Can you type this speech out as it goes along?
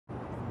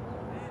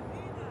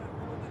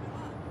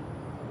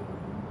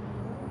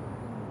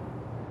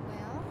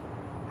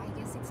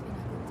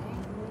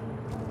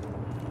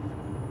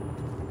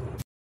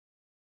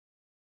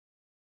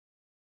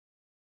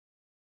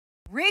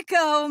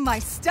Rico, my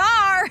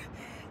star!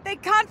 They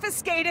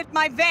confiscated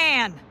my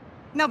van!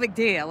 No big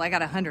deal, I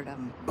got 100 of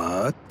them.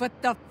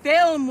 But the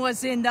film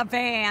was in the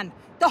van!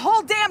 The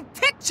whole damn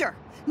picture!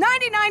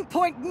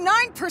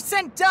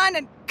 99.9% done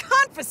and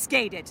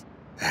confiscated!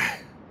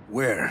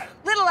 where?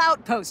 Little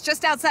outpost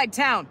just outside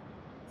town.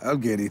 I'll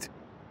get it.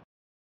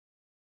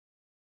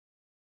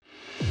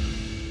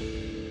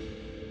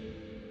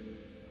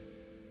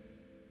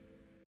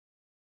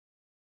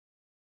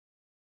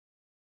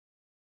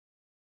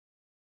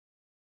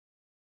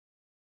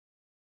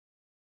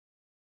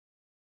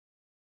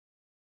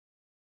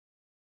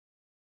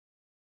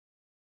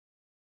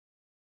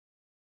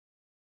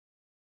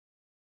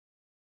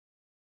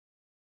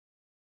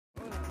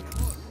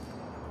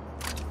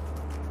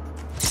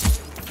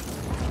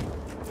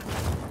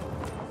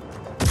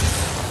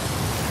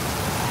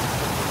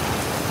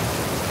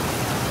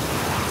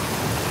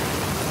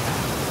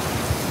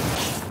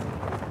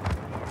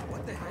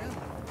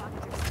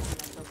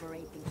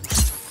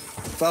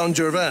 Found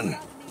your van. All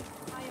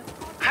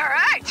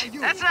right,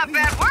 that's not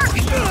bad work.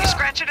 You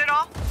scratch it at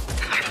all?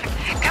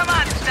 Come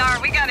on,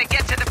 Star, we gotta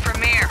get to the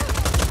premiere.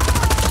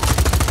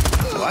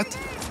 What?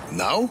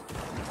 Now?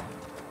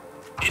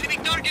 Enemy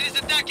target is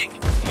attacking.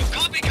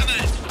 Copy,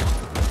 command.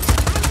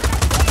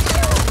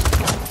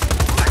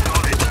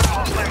 Acknowledge.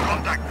 Hostile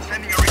contact.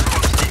 Sending a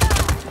response team.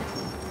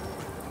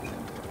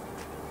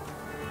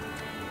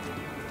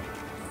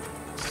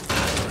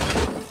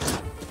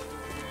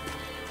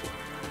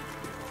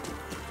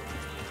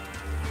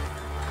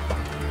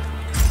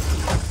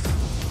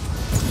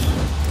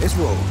 Let's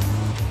roll.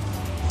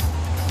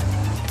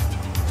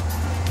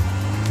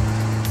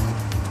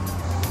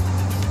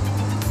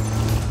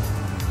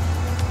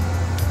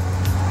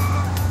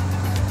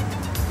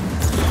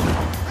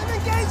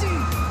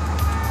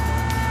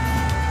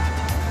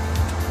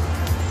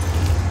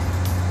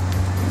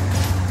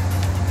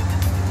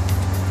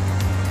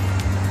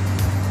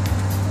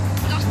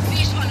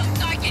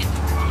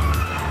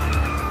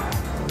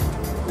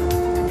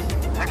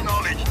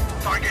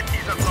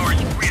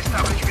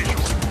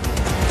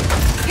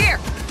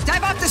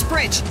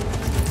 Bridge.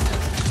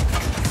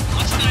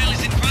 Hostile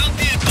is in ground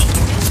vehicle.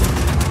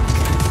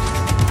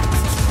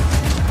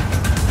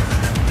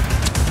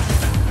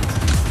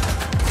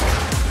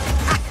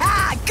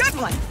 Ha! Good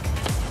one.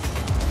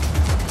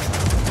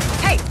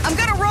 Hey, I'm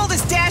gonna roll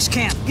this dash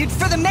cam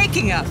for the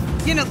making of,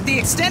 the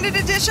extended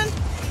edition.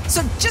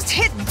 So just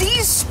hit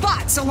these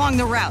spots along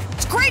the route.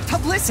 It's great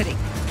publicity.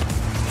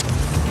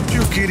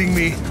 You kidding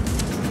me?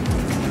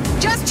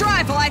 Just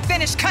drive while I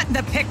finish cutting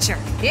the picture.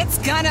 It's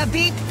gonna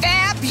be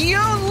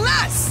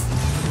fabulous!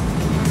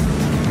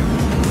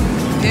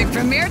 Big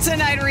premiere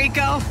tonight,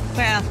 Rico.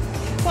 Well,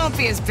 won't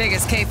be as big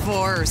as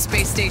K4 or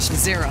Space Station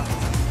Zero.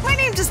 My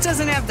name just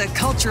doesn't have the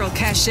cultural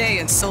cachet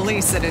in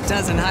Solis that it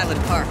does in Highland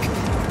Park.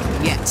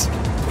 Yet.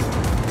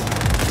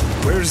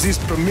 Where's this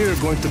premiere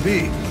going to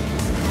be?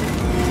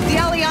 The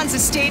Alianza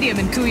Stadium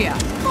in Kuya.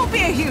 Won't be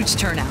a huge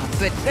turnout,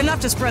 but enough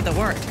to spread the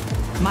word.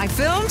 My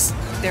films,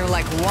 they're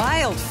like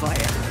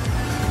wildfire.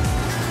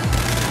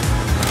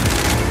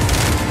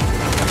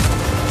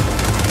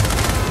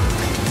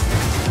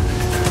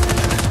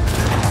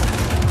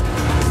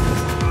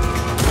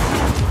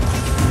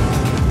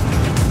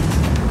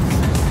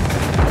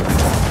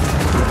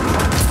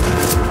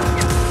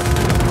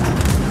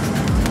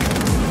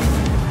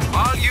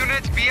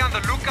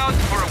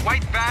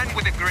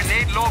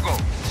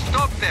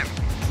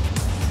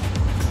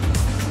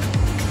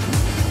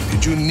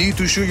 Did you need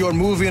to shoot your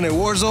movie in a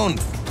war zone?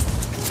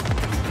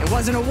 It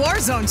wasn't a war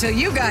zone till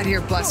you got here,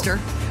 Buster.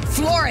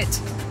 Floor it!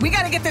 We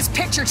gotta get this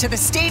picture to the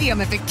stadium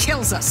if it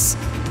kills us.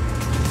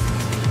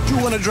 You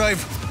wanna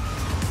drive?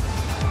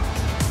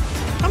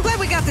 I'm glad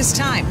we got this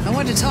time. I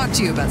wanted to talk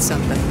to you about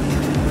something.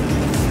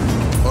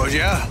 Oh,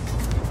 yeah?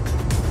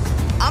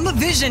 I'm a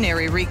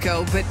visionary,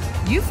 Rico, but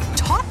you've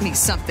taught me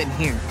something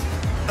here.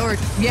 Or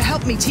you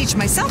helped me teach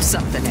myself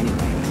something,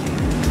 anyway.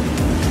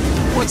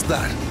 What's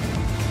that?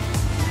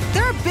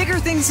 There are bigger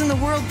things in the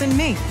world than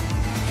me.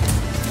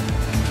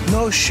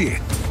 No shit.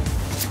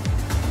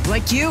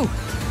 Like you,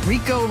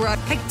 Rico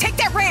Hey, take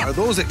that ramp! Are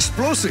those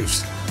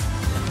explosives?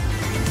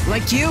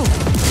 Like you,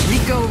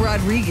 Rico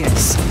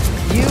Rodriguez.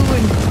 You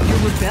and your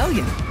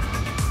rebellion.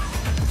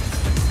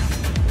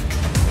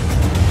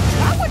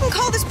 I wouldn't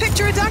call this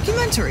picture a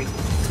documentary.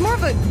 It's more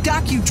of a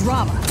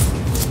docudrama.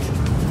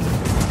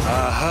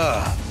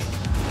 Aha.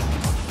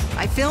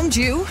 I filmed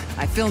you,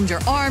 I filmed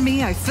your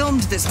army, I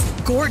filmed this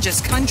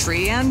gorgeous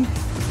country, and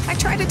I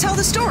tried to tell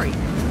the story.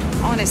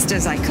 Honest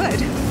as I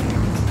could.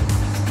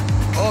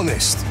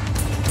 Honest?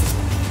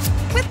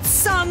 With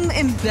some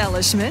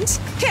embellishment.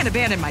 Can't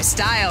abandon my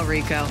style,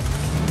 Rico.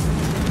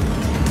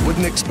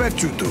 Wouldn't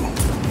expect you to.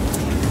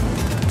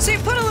 So you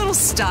put a little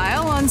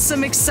style on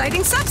some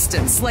exciting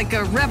substance, like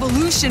a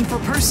revolution for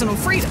personal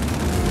freedom.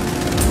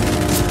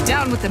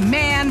 Down with the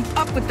man,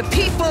 up with the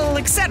people,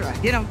 etc.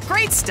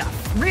 Great stuff.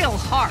 Real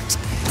heart.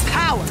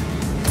 Power.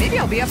 Maybe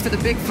I'll be up for the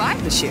Big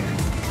Five this year.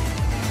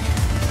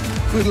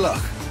 Good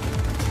luck.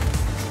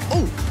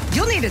 Oh,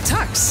 you'll need a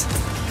tux.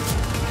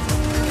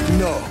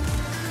 No.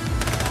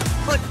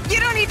 Look, you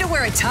don't need to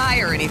wear a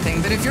tie or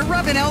anything, but if you're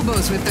rubbing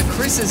elbows with the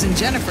Chris's and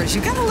Jennifers,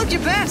 you gotta look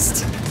your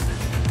best.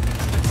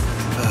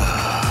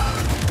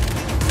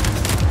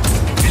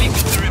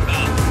 Helicopter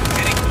inbound.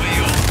 Heading to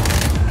AO.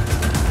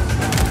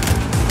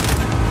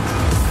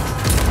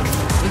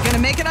 You gonna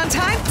make it on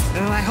time?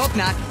 Oh, I hope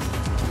not.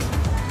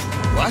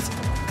 What?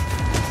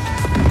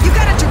 You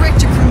gotta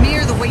direct your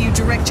premiere the way you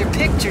direct your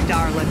picture,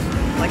 darling.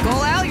 Like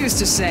old Al used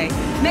to say,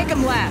 make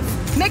 'em laugh,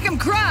 make 'em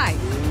cry,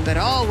 but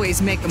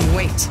always make 'em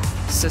wait.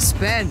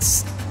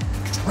 Suspense.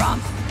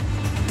 Drama.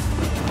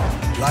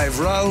 Live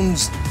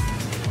rounds?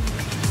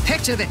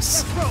 Picture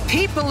this.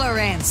 People are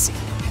antsy.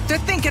 They're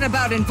thinking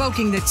about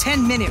invoking the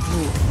 10-minute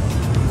rule.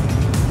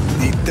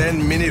 The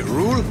 10-minute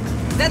rule?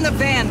 Then the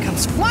van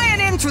comes flying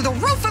in through the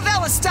roof of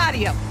El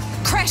Estadio,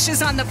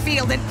 crashes on the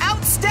field, and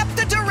out stepped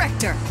the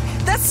director,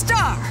 the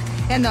star,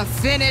 and the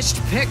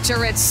finished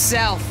picture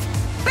itself.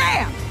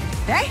 Bam!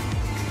 Hey?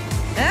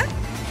 Huh?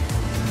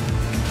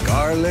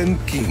 Garland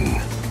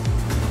King.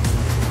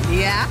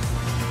 Yeah?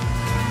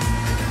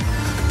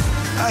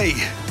 I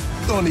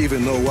don't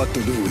even know what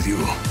to do with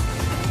you.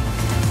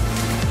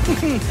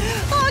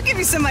 Well, I'll give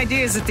you some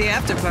ideas at the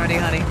after party,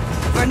 honey.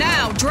 For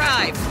now,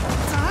 drive.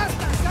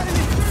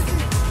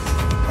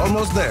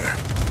 Almost there.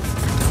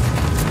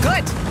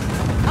 Good.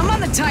 I'm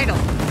on the title.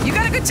 You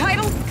got a good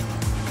title?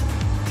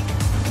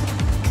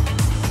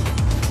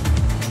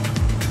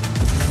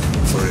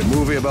 For a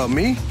movie about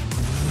me?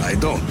 I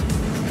don't.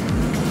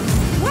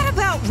 What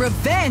about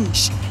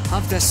Revenge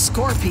of the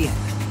Scorpion?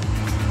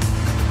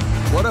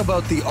 What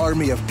about the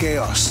Army of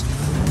Chaos?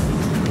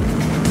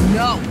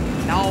 No,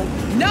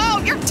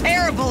 you're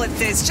terrible at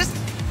this.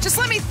 Just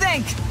let me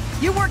think.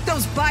 You work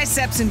those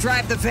biceps and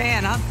drive the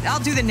van. I'll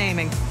do the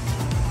naming.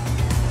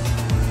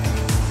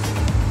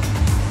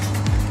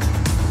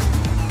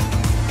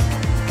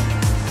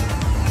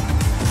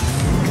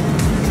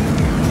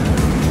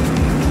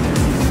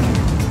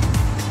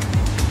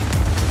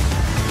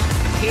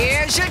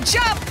 Here's your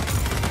jump!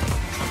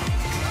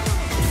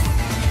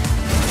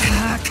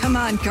 Come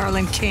on,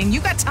 Garland King,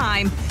 you got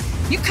time.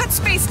 You cut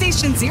Space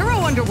Station Zero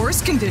under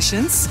worse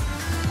conditions.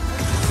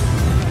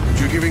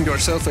 You're giving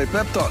yourself a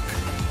pep talk.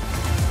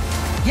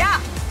 Yeah,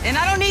 and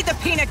I don't need the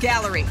peanut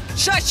gallery.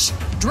 Shush!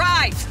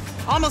 Drive!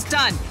 Almost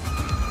done.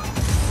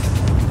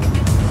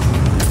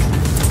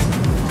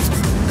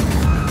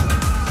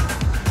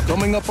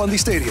 Coming up on the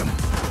stadium.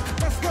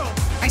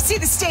 I see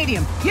the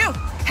stadium. You,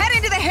 head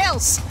into the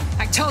hills.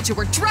 I told you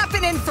we're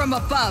dropping in from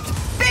above.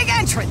 Big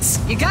entrance.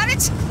 You got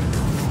it?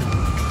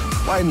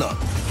 Why not?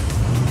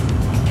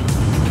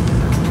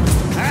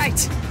 All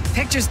right,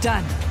 picture's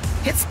done.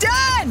 It's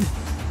done!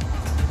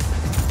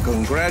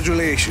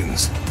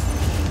 Congratulations.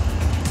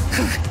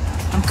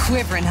 I'm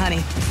quivering,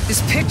 honey.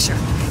 This picture,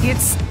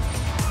 it's...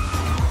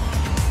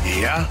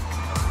 Yeah?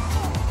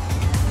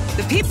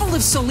 The people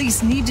of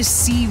Solis need to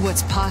see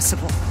what's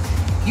possible.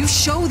 You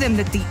show them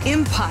that the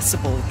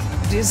impossible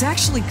is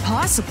actually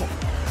possible.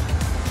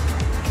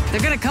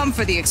 They're gonna come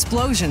for the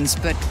explosions,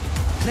 but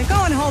they're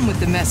going home with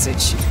the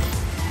message.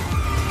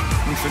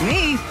 And for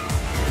me,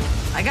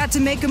 I got to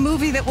make a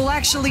movie that will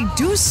actually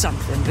do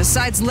something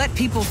besides let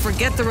people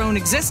forget their own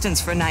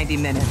existence for 90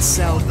 minutes,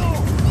 so...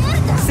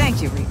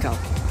 Thank you, Rico.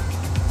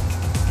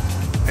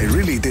 I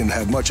really didn't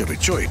have much of a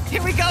choice.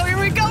 Here we go, here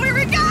we go, here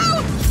we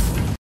go!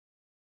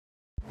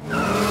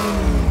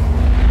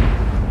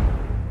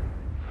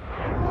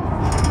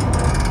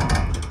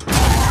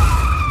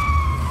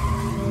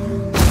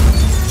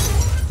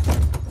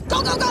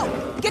 Go, go,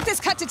 go! Get this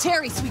cut to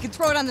Terry so we can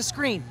throw it on the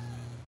screen.